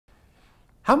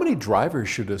How many drivers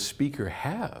should a speaker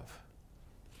have?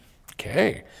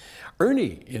 Okay.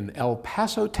 Ernie in El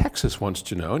Paso, Texas wants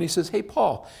to know, and he says, hey,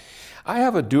 Paul, I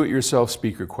have a do-it-yourself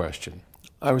speaker question.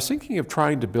 I was thinking of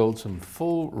trying to build some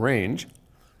full range,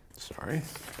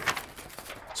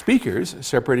 speakers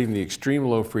separating the extreme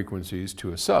low frequencies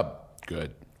to a sub.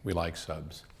 Good. We like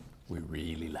subs. We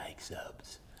really like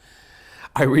subs.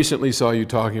 I recently saw you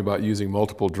talking about using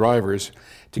multiple drivers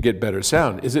to get better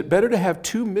sound. Is it better to have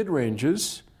two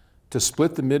mid-ranges to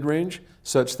split the mid-range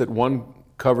such that one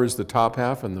covers the top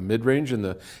half and the mid-range and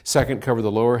the second cover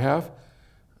the lower half,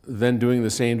 then doing the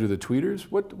same to the tweeters?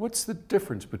 What's the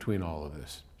difference between all of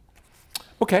this?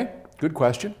 Okay, good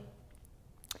question.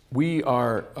 We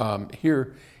are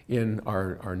here in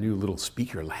our new little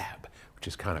speaker lab, which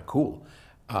is kind of cool.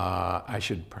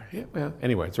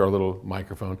 Anyway, it's our little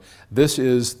microphone. This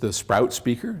is the Sprout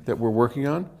speaker that we're working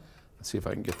on. Let's see if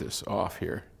I can get this off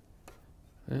here.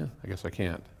 Yeah, I guess I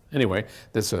can't. Anyway,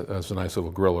 that's a nice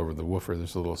little grill over the woofer.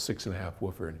 There's a little 6.5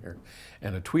 woofer in here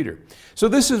and a tweeter. So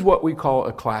this is what we call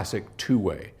a classic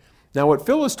two-way. Now what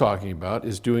Phil is talking about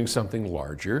is doing something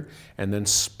larger and then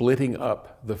splitting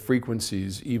up the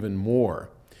frequencies even more.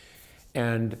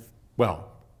 And,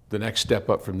 well, the next step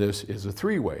up from this is a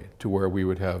three-way, to where we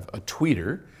would have a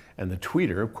tweeter, and the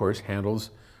tweeter, of course,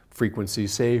 handles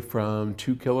frequencies, say, from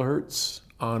 2 kilohertz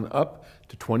on up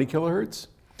to 20 kilohertz.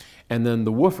 And then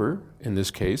the woofer, in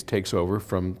this case, takes over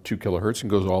from 2 kilohertz and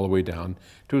goes all the way down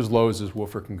to as low as this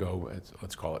woofer can go.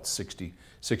 Let's call it 60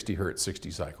 hertz,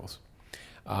 60 cycles.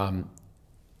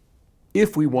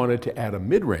 If we wanted to add a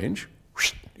mid-range,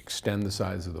 extend the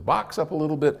size of the box up a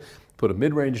little bit, put a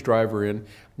mid-range driver in.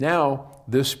 Now,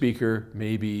 this speaker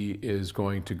maybe is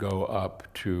going to go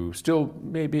up to still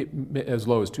maybe as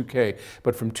low as 2K,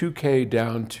 but from 2K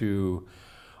down to,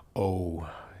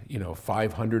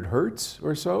 500 hertz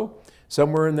or so,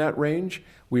 somewhere in that range.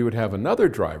 We would have another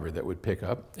driver that would pick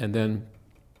up, and then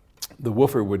the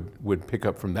woofer would pick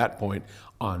up from that point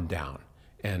on down,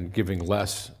 and giving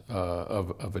less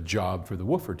of a job for the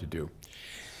woofer to do.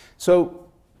 So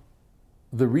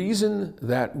the reason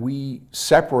that we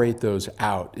separate those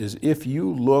out is if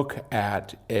you look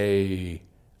at a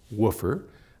woofer,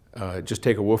 just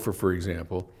take a woofer for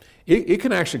example, it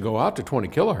can actually go out to 20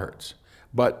 kilohertz.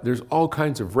 But there's all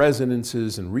kinds of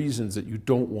resonances and reasons that you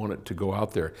don't want it to go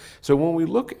out there. So when we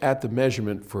look at the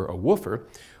measurement for a woofer,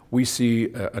 we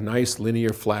see a nice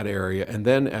linear flat area, and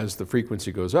then as the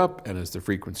frequency goes up and as the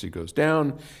frequency goes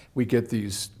down, we get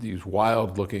these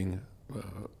wild looking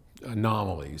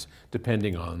anomalies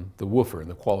depending on the woofer and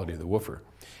the quality of the woofer.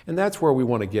 And that's where we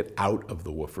want to get out of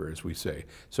the woofer, as we say.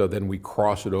 So then we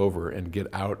cross it over and get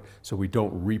out so we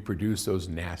don't reproduce those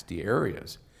nasty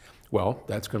areas. Well,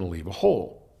 that's going to leave a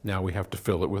hole. Now we have to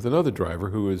fill it with another driver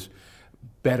who is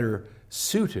better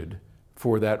suited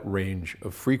for that range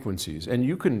of frequencies. And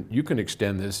you can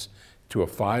extend this to a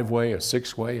 5-way, a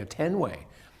 6-way, a 10-way.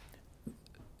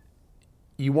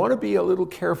 You want to be a little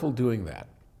careful doing that,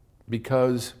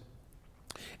 because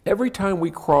every time we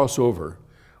cross over,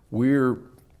 we're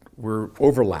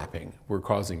overlapping. We're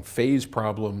causing phase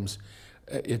problems.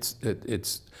 It's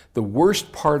the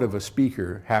worst part of a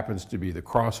speaker happens to be the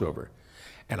crossover.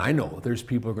 And I know there's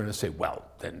people who are going to say, well,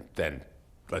 then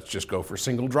let's just go for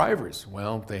single drivers.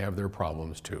 Well, they have their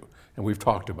problems too. And we've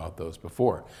talked about those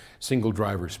before. Single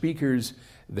driver speakers,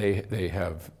 they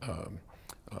have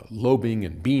lobing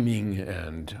and beaming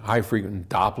and high frequency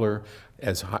Doppler.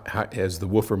 As the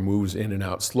woofer moves in and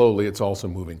out slowly, it's also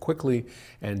moving quickly,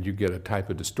 and you get a type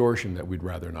of distortion that we'd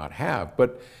rather not have.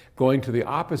 But going to the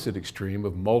opposite extreme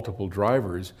of multiple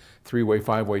drivers, 3-way,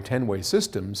 5-way, 10-way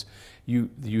systems, you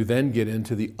then get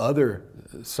into the other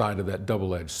side of that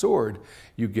double-edged sword.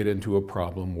 You get into a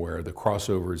problem where the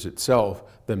crossovers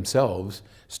themselves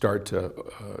start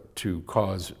to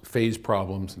cause phase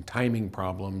problems and timing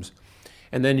problems.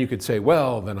 And then you could say,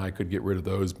 well, then I could get rid of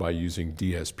those by using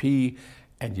DSP.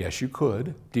 And yes, you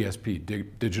could.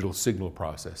 DSP, digital signal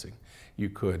processing. You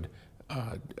could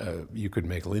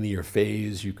make linear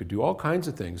phase. You could do all kinds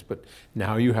of things. But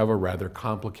now you have a rather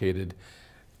complicated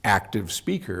active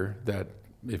speaker that,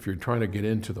 if you're trying to get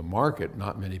into the market,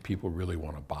 not many people really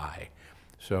want to buy.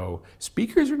 So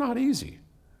speakers are not easy.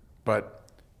 But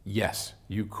yes,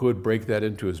 you could break that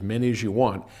into as many as you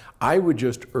want. I would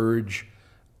just urge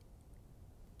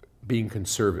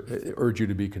you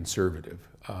to be conservative.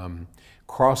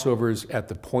 Crossovers at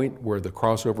the point where the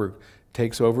crossover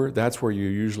takes over, that's where you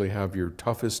usually have your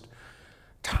toughest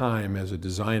time as a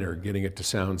designer getting it to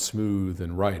sound smooth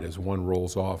and right as one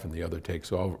rolls off and the other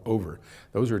takes over.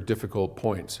 Those are difficult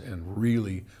points and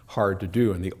really hard to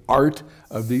do. And the art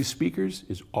of these speakers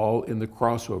is all in the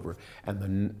crossover. And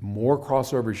the more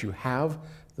crossovers you have,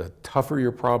 the tougher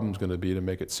your problem's going to be to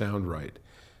make it sound right.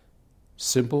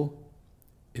 Simple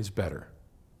is better.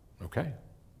 Okay,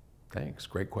 thanks.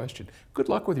 Great question. Good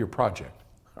luck with your project.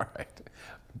 All right,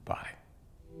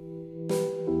 bye.